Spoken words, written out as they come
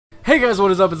Hey guys,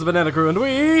 what is up? It's the Banana Crew and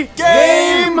we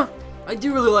Game! I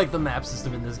do really like the map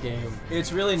system in this game.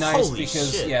 It's really nice Holy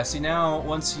because, shit. yeah, see now,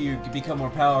 once you become more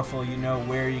powerful, you know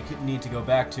where you need to go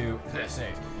back to.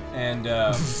 And,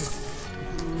 Yeah,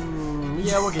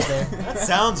 we'll get there. That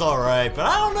sounds alright, but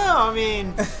I don't know, I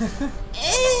mean...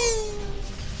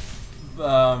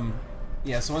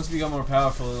 yeah, so once you become more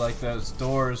powerful, like those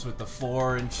doors with the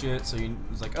floor and shit, so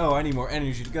it's like, oh, I need more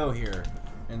energy to go here.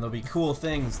 And there'll be cool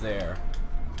things there.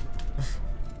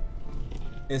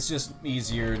 It's just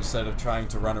easier instead of trying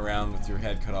to run around with your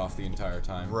head cut off the entire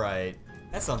time. Right.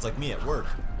 That sounds like me at work.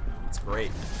 It's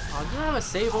great. Do I have a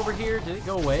save over here? Did it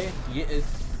go away? Yeah,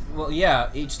 well, yeah,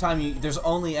 each time there's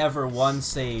only ever one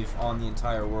save on the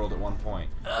entire world at one point.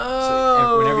 Oh!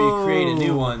 So whenever you create a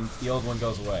new one, the old one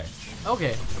goes away.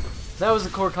 Okay. That was a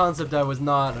core concept I was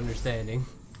not understanding.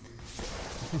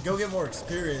 Go get more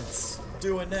experience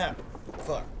doing that.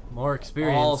 Fuck. More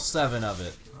experience. All 7 of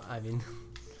it. I mean...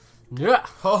 Yeah.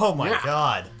 Oh my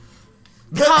god.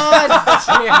 God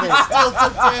damn it. Still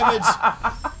took damage.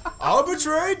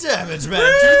 Arbitrary damage, man.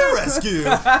 To the rescue.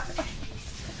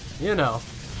 You know.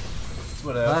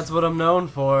 Whatever. That's what I'm known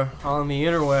for on the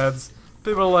interwebs.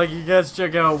 People are like, you guys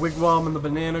check out Wigwam and the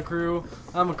Banana Crew.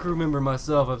 I'm a crew member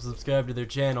myself. I've subscribed to their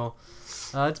channel.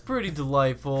 It's pretty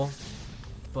delightful.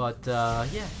 But,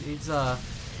 yeah, it's got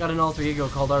an alter ego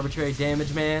called Arbitrary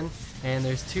Damage Man. And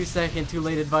there's 2-second, too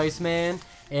late advice man.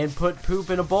 And put poop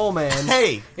in a bowl man.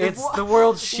 Hey! It's the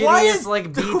world's shittiest,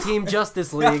 like, B-Team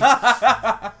Justice League.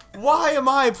 Why am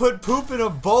I put poop in a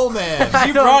bowl, man?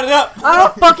 You brought it up! I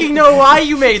don't fucking know why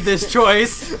you made this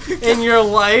choice in your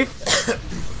life.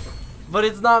 But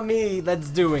it's not me that's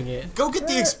doing it. Go get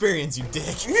the experience, you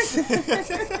dick.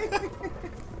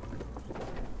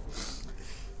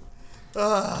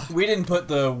 We didn't put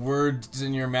the words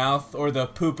in your mouth or the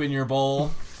poop in your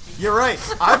bowl. You're right.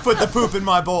 I put the poop in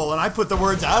my bowl, and I put the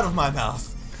words out of my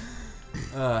mouth.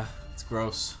 It's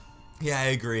gross. Yeah, I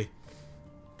agree.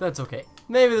 That's okay.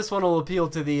 Maybe this one will appeal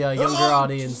to the younger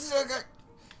audience.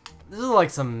 This is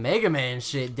like some Mega Man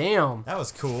shit. Damn. That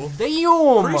was cool.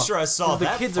 Damn. Pretty sure I saw the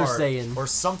that kids part, are saying, or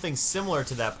something similar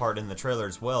to that part in the trailer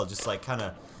as well. Just like kind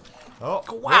of. Oh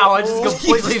wow! I just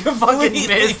completely fucking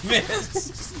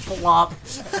missed. Plop.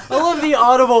 I love the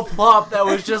audible plop that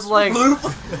was just like,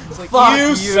 fuck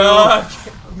you. Suck.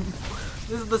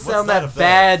 This is the sound that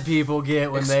bad people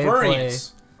get when they play.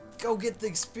 Go get the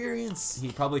experience.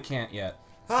 He probably can't yet.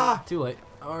 Ah. Too late.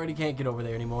 I already can't get over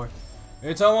there anymore.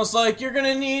 It's almost like you're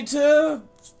gonna need to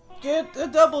get a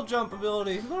double jump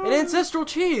ability. An ancestral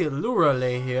chi, Lura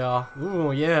lay here.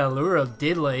 Ooh, yeah, Lura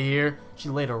did lay here. She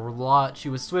laid a lot. She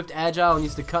was swift, agile, and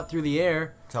used to cut through the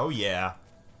air. Oh yeah.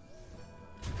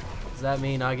 Does that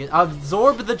mean I get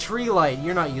absorb the tree light?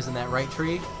 You're not using that, right,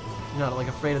 tree? You're not like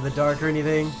afraid of the dark or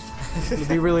anything. You'd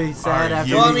be really sad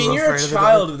after. Well, I mean, you're a afraid of the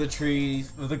child dark? of the tree,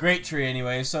 of the great tree,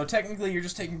 anyway. So technically, you're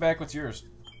just taking back what's yours.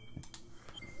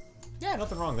 Yeah,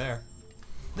 nothing wrong there.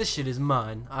 This shit is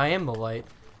mine. I am the light.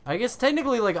 I guess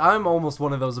technically, like, I'm almost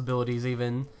one of those abilities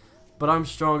even, but I'm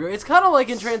stronger. It's kind of like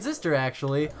in Transistor,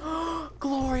 actually.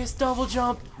 Glorious double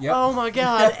jump. Yep. Oh my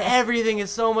god, everything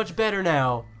is so much better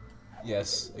now.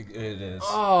 Yes, it is.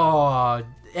 Oh,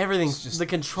 everything's Just- the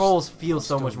controls feel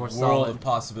so much more World solid. of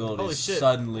possibilities. Holy shit.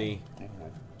 Suddenly,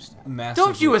 just massively.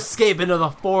 Don't you escape into the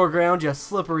foreground, you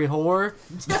slippery whore.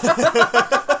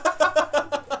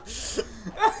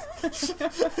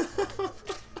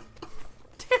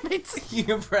 Damn it.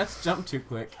 You pressed jump too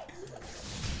quick.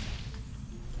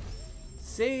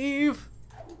 Save.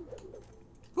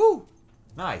 Woo!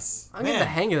 Nice. I'm getting the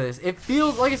hang of this. It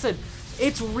feels, like I said,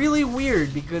 it's really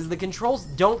weird because the controls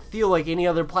don't feel like any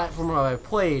other platformer I've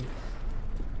played.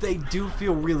 They do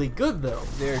feel really good though.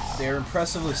 They're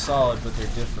impressively solid, but they're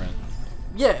different.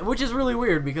 Yeah, which is really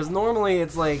weird because normally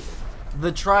it's like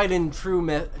the tried and true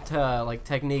like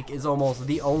technique is almost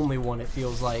the only one it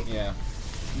feels like. Yeah,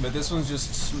 but this one's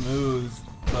just smooth,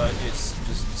 but it's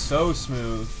just so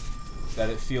smooth that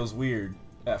it feels weird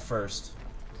at first.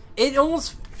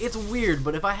 It's weird,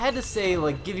 but if I had to say,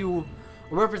 like, give you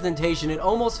a representation, it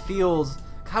almost feels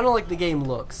kind of like the game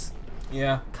looks.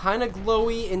 Yeah. Kind of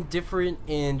glowy and different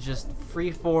and just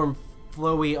freeform,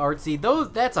 flowy, artsy.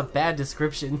 That's a bad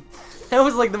description. That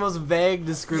was like the most vague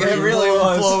description. Yeah, it really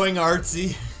was. Flowing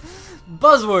artsy.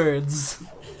 Buzzwords.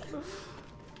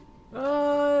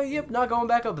 Yep, not going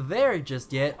back up there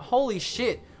just yet. Holy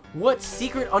shit. What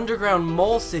secret underground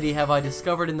mole city have I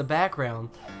discovered in the background?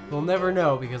 We'll never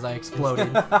know because I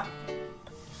exploded.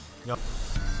 Yep.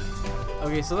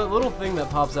 Okay, so that little thing that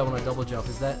pops out when I double jump,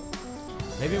 is that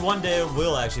Maybe one day it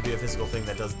will actually be a physical thing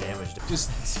that does damage to Just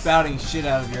spouting shit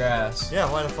out of your ass.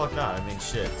 Yeah, why the fuck not? I mean,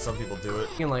 shit. Some people do it.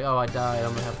 Thinking like, oh, I died,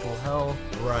 I'm gonna have full health.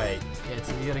 Right. Yeah,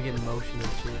 so you gotta get in motion and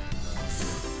shit.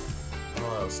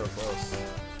 Oh, that was so close.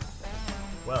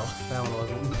 Well. That one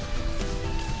wasn't.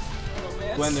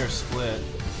 When they're split.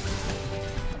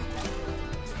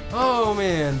 Oh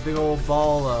man, big old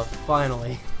ball,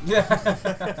 finally.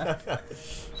 Yeah.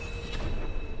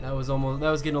 That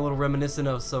was getting a little reminiscent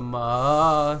of some,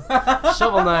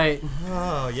 Shovel Knight.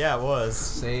 Oh, yeah, it was.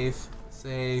 Safe.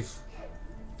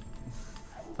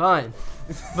 Fine.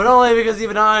 But only because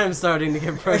even I am starting to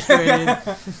get frustrated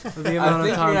with the I amount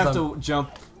think of you're gonna times have to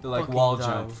jump, like fucking wall dying.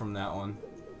 jump from that one.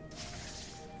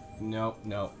 Nope.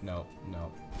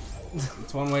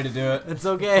 It's one way to do it. It's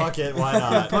okay. Fuck it, why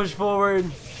not? Push forward.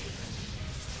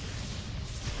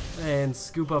 And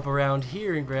scoop up around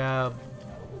here and grab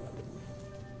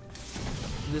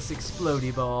this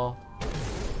explodey ball.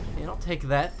 And I'll take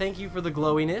that. Thank you for the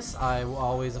glowiness. I will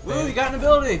always a fan. Woo, you got an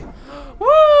ability! Woo!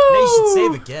 Now you should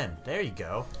save again. There you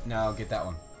go. No, get that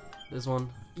one. This one.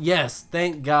 Yes,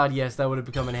 thank God, yes, that would have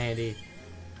become in handy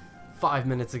 5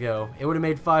 minutes ago. It would have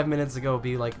made 5 minutes ago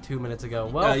be like 2 minutes ago.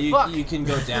 Well, fuck! You can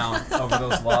go down over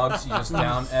those logs. You just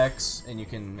down X and you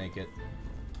can make it.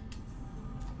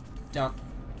 Down.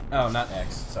 Oh, not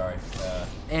X. Sorry.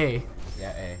 A.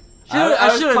 Yeah, A.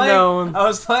 I should have known. I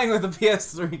was playing with the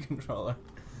PS3 controller.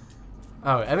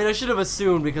 Oh, I mean, I should have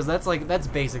assumed because that's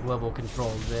basic level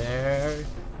control there.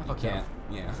 You can't.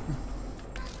 Yeah.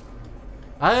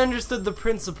 I understood the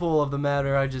principle of the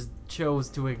matter. I just chose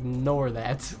to ignore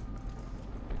that.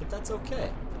 But that's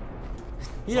okay.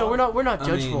 You know, we're not I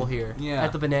judgeful mean, here yeah.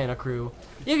 at the Banana Crew.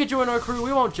 You can join our crew.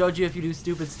 We won't judge you if you do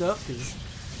stupid stuff. Cause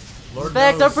Lord in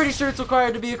fact, knows. I'm pretty sure it's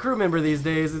required to be a crew member these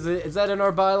days. Is that in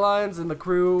our bylines in the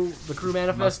crew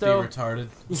manifesto? Must be retarded.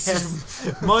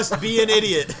 Yes. Must be an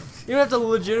idiot. You don't have to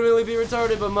legitimately be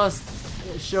retarded, but must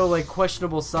show like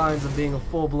questionable signs of being a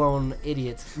full-blown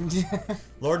idiot.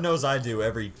 Lord knows I do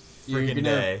every You're freaking gonna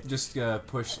day. just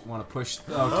want to push.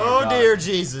 Oh dear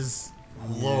Jesus.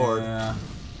 Lord. Yeah.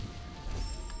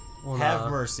 Well, Have nah.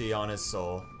 mercy on his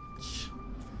soul.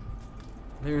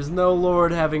 There's no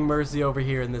Lord having mercy over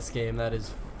here in this game. That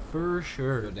is for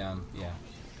sure. Go down. Yeah.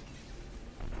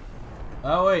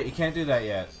 Oh wait, you can't do that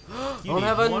yet. You Don't need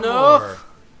have one enough. more.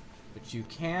 But you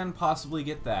can possibly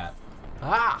get that.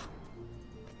 Ah.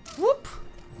 Whoop.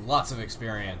 Lots of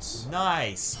experience.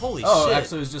 Nice. Holy Oh, shit.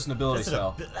 actually, it was just an ability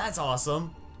spell. That's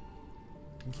awesome.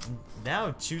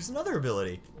 Now choose another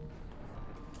ability.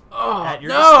 Oh At your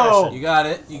no! discretion. You got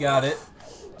it. You got it.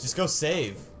 Just go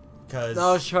save. Cause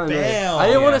I was trying bam. to. I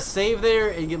didn't want Yeah. to save there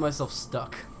and get myself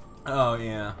stuck. Oh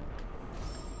yeah.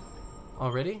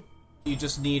 Already? You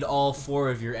just need all 4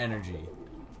 of your energy.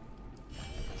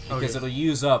 Because Okay. it'll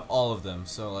use up all of them.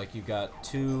 So like you've got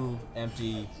 2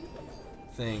 empty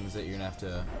things that you're gonna have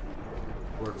to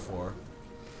work for.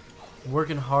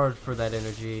 Working hard for that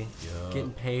energy. Yup.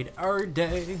 Getting paid our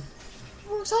day.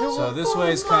 So this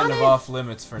way is kind of off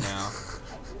limits for now.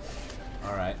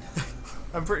 All right.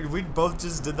 I'm pretty. We both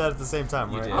just did that at the same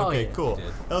time, You right? did. Oh, Okay, yeah. cool. You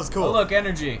did. That was cool. Oh look,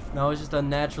 energy. No, it's just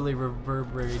unnaturally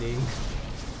reverberating.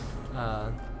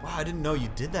 Wow, I didn't know you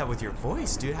did that with your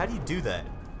voice, dude. How do you do that?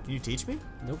 Can you teach me?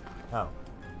 Nope. Oh,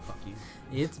 Fuck you.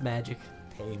 It's magic.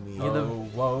 pay me. You're the-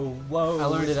 Whoa. I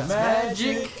learned it it's at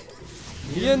magic.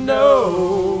 You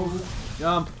know.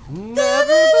 Jump. Never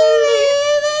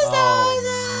believe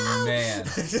Oh man.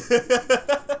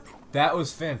 That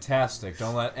was fantastic.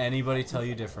 Don't let anybody tell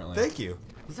you differently. Thank you.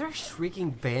 Is there a shrieking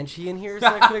banshee in here a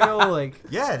second ago? Like,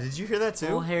 Yeah, did you hear that too?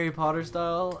 full Harry Potter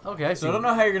style? Okay, I see. So I don't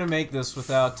know how you're gonna make this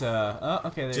without. Oh,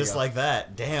 okay. There Just you go. like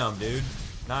that. Damn, dude.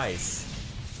 Nice.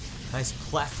 Nice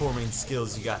platforming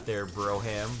skills you got there,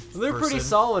 Broham. They're pretty person.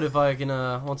 solid if I can,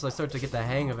 once I start to get the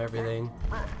hang of everything.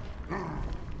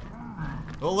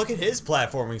 Well, look at his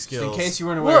platforming Just skills. in case you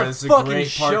weren't What aware, a this is a fucking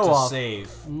great part to show-off.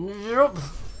 save. Nope.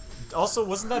 Also,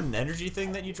 wasn't that an energy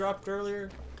thing that you dropped earlier?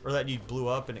 Or that you blew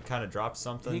up and it kind of dropped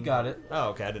something? He got it. Oh,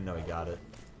 okay. I didn't know he got it.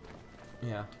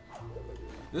 Yeah.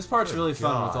 This part's Good really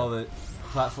fun with God. all the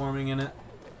platforming in it.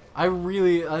 I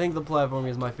think the platforming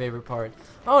is my favorite part.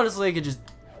 Honestly, I could just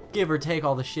give or take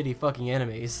all the shitty fucking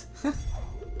enemies. Ah,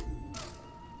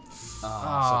 so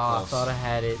I close. thought I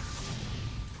had it.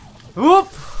 Whoop!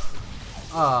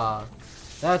 Ah,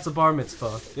 that's a bar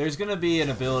mitzvah. There's gonna be an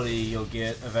ability you'll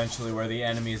get eventually where the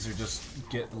enemies are just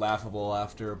get laughable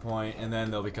after a point, and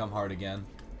then they'll become hard again.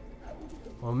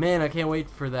 Well, man, I can't wait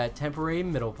for that temporary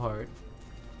middle part.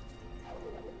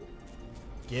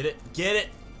 Get it? Get it?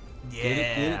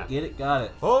 Yeah. Get it, got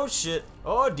it. Oh, shit.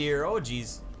 Oh, dear. Oh,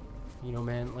 jeez. You know,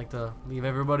 man, like to leave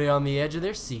everybody on the edge of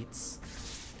their seats.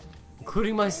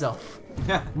 including myself.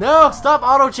 No, stop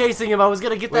auto-chasing him. I was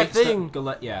gonna get that thing.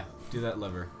 Yeah, do that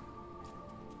lever.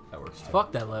 That works too.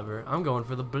 Fuck that lever. I'm going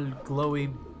for the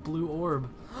glowy blue orb.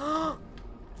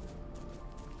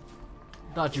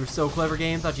 Thought you were so clever,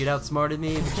 game. Thought you'd outsmarted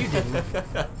me, but you didn't.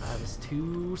 I was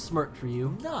too smart for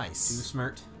you. Nice. Too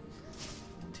smart.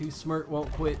 Too smart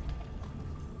won't quit.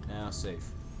 Now safe.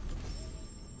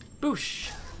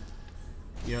 Boosh.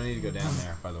 You don't need to go down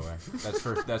there, by the way.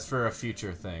 That's for a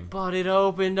future thing. But it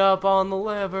opened up on the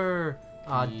lever.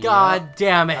 Ah, god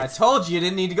damn it. I told you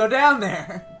didn't need to go down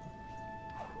there.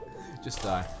 Just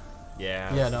die.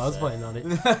 Yeah. Yeah, no, I was planning on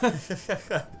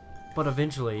it. But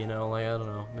eventually, you know, like, I don't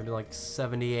know, maybe like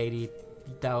 70,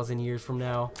 80,000 years from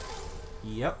now.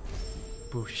 Yep.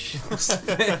 Boosh.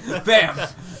 Bam!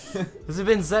 Has it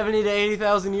been 70 to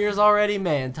 80,000 years already?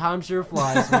 Man, time sure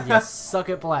flies when you suck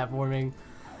at platforming.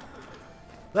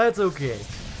 That's okay.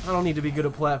 I don't need to be good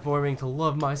at platforming to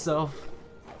love myself.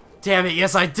 Damn it,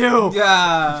 yes I do!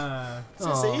 Yeah!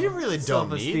 So you really don't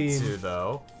need self-esteem. to,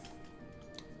 though.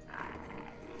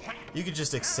 You could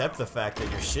just accept the fact that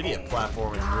you're shitty at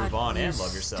platforming and move on and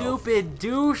love yourself. Stupid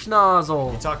douche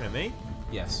nozzle! You talking to me?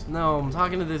 Yes. No, I'm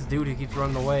talking to this dude who keeps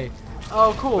running away.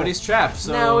 Oh, cool. But he's trapped,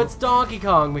 so... Now it's Donkey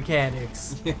Kong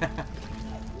mechanics. Yeah.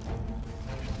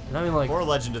 And I mean, like... Or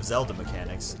Legend of Zelda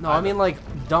mechanics. No, I mean, like,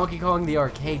 Donkey Kong the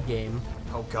arcade game.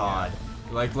 Oh god.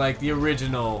 Like the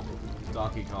original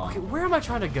Donkey Kong. Okay, where am I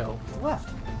trying to go? Left.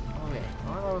 Okay,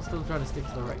 I was still trying to stick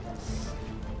to the right.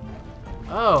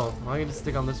 Oh, I get to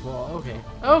stick on this wall. Okay.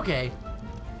 Okay.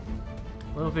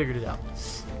 Well, I figured it out.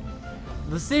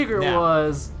 The secret Now.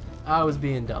 was I was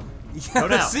being dumb. Yeah,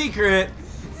 the secret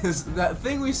is that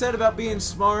thing we said about being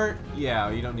smart. Yeah,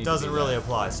 you don't need Doesn't to do really that.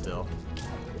 apply still.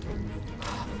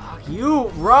 Fuck you,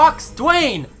 Rocks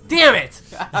Dwayne! Damn it!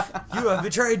 You have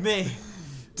betrayed me.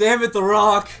 Damn it, The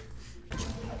Rock!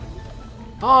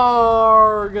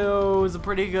 Fargo is a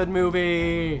pretty good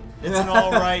movie. It's an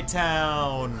alright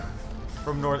town.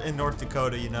 From North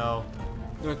Dakota, you know.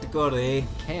 North Dakota, eh?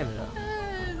 Canada.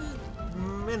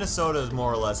 Minnesota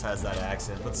more or less has that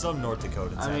accent, but some North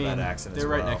Dakotans I have mean, that accent as they're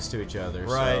well. right next to each other,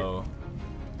 Right. so...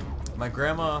 My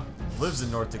grandma lives in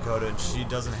North Dakota, and she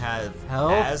doesn't have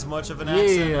Help? as much of an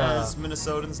accent Yeah. as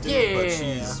Minnesotans do, Yeah. but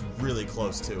she's really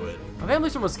close to it. My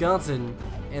family's from Wisconsin,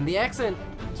 and the accent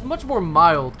is much more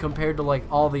mild compared to, like,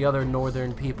 all the other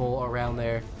northern people around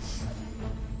there.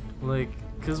 Like,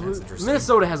 because That's interesting.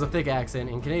 Minnesota has a thick accent,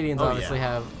 and Canadians Oh, obviously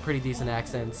yeah. have pretty decent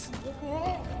accents.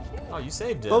 Oh, you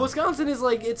saved it. But Wisconsin is,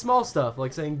 like, it's small stuff,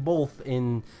 like saying both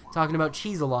and talking about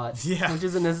cheese a lot. Yeah. Which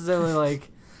isn't necessarily, like,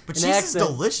 but an cheese accent. is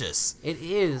delicious. It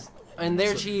is. And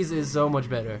their cheese is so much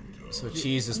better. So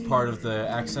cheese is part of the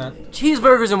accent?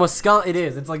 Cheeseburgers in Wisconsin, it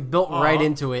is. It's, like, built right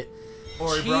into it.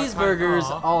 Or he brought Cheeseburgers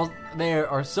kind- all there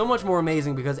are so much more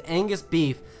amazing because Angus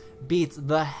beef beats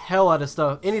the hell out of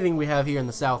stuff. Anything we have here in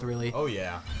the South, really. Oh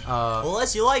yeah.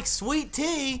 Unless you like sweet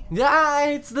tea. Yeah,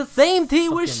 it's the same tea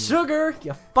with Fucking- sugar.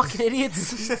 You fucking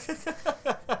idiots.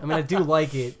 I mean, I do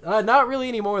like it. Not really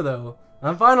anymore though.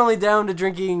 I'm finally down to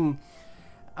drinking.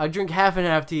 I drink half and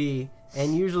half tea,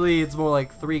 and usually it's more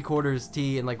like 3/4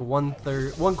 tea and like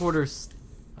 1/4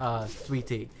 sweet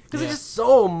tea because it's just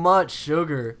so much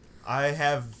sugar. I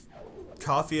have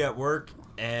coffee at work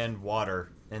and water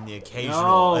and the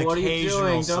occasional No, what are you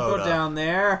doing? soda. Don't go down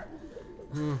there.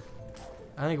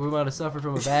 I think we might have suffered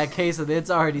from a bad case of it's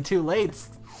already too late.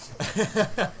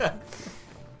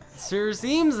 Sure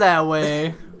seems that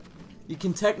way. You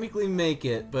can technically make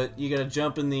it, but you gotta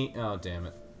jump in the... Oh, damn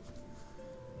it.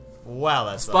 Wow,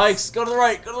 that's Spikes, go to the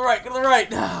right, go to the right, go to the right!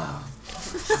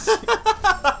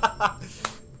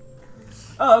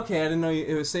 Oh, okay, I didn't know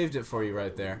it was saved it for you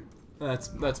right there.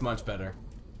 That's much better.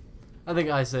 I think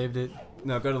I saved it.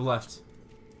 No, go to the left.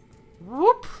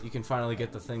 Whoop! You can finally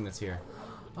get the thing that's here.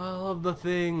 I love the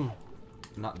thing.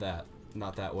 Not that.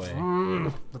 Not that way.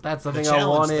 But that's the the thing I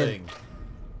challenge wanted. thing.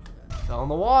 Fell in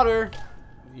the water.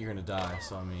 You're gonna die,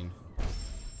 so I mean...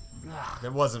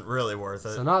 It wasn't really worth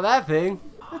it. So not that thing.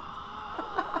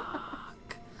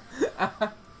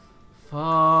 Fuck.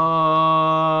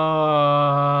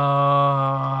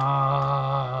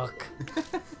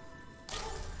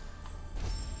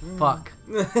 Fuck.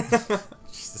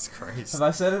 Jesus Christ. Have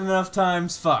I said it enough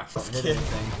times? Fuck. Hit Yeah.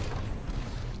 anything.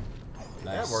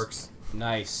 That works.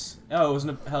 Nice. Oh, it was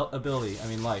an ability. I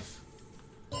mean, life.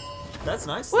 That's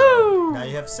nice. Woo! Though. Now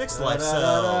you have 6 life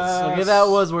Da-da-da-da. cells. Okay, that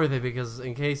was worth it because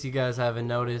in case you guys haven't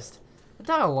noticed, I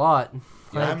die a lot.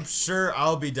 Like, I'm sure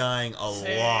I'll be dying a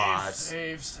lot.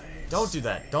 Save. Don't do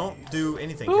that. Don't do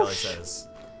anything Oof. Kelly says.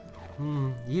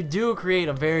 you do create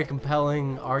a very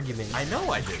compelling argument. I know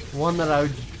I do. One that I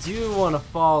do want to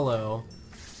follow.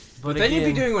 But then you'd be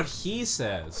again, doing what he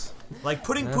says. Like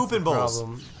putting that's poop the in bowls.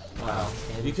 problem. Wow.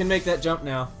 You can make that jump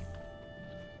now.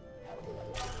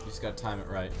 You just gotta time it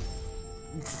right.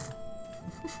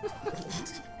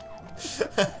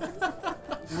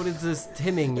 What is this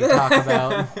timming you talk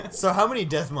about? So how many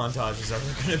death montages are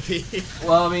there gonna be?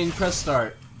 Well, I mean, press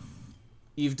start.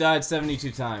 You've died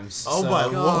 72 times. Oh so. my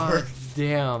God lord.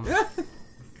 damn.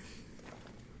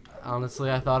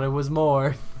 Honestly, I thought it was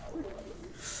more.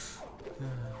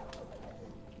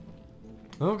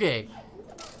 Okay.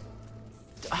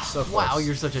 So Wow, close.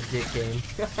 you're such a dick game.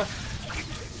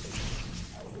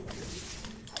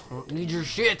 Need your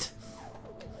shit.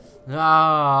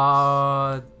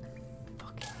 Ah,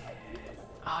 fucking.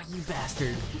 Oh, you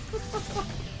bastard.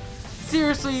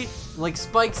 Seriously, like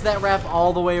spikes that wrap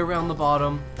all the way around the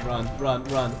bottom. Run, run,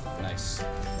 run. Nice.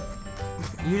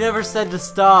 You never said to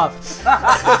stop.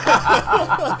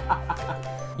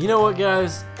 You know what,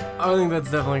 guys? I think that's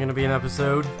definitely going to be an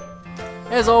episode.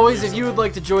 As always, if you would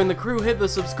like to join the crew, hit the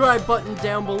subscribe button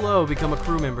down below. Become a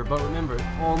crew member, but remember,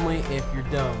 only if you're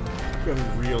dumb. You're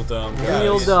gonna be real dumb.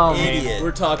 Real guys. dumb. Idiot.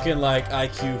 We're talking like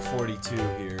IQ 42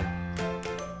 here.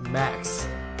 Max.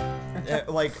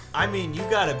 Like, I mean, you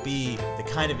gotta be the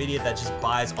kind of idiot that just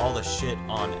buys all the shit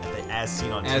on the As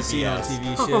Seen on TV. As seen on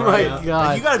TV shit. Oh my right? god.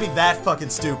 Like, you gotta be that fucking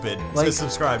stupid Like, to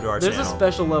subscribe to our There's channel. a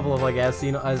special level of like as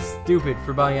stupid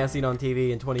for buying as seen on TV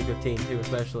in 2015 too,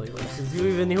 especially. Like, 'cause who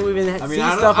even I mean, see I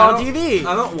don't- stuff I on don't- TV?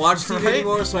 I don't watch TV Right?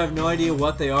 anymore, so I have no idea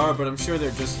what they are, but I'm sure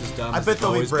they're just as dumb I as bet they've they'll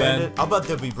be always branded. been. I'll bet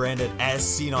they'll be branded As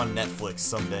Seen on Netflix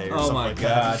someday or Oh something my like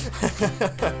god.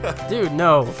 that. Dude,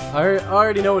 no. I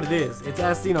already know what it is. It's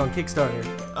as seen on Kickstarter.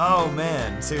 Oh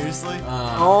man, seriously?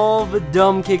 All the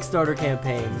dumb Kickstarter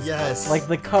campaigns. Yes. Like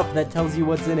the cup that tells you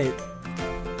what's in it.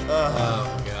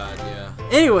 Oh god, yeah.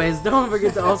 Anyways, don't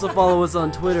forget to also follow us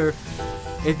on Twitter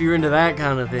if you're into that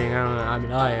kind of thing. I don't know. I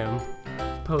mean, I am.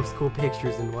 Post cool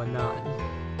pictures and whatnot.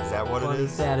 Is that what it Funny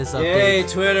is? status Yay,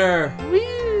 updates. Twitter!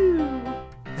 Woo!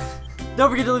 Don't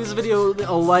forget to leave this video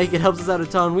a like. It helps us out a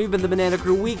ton. We've been the Banana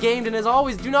Crew. We gamed, and as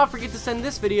always, do not forget to send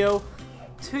this video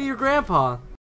to your grandpa.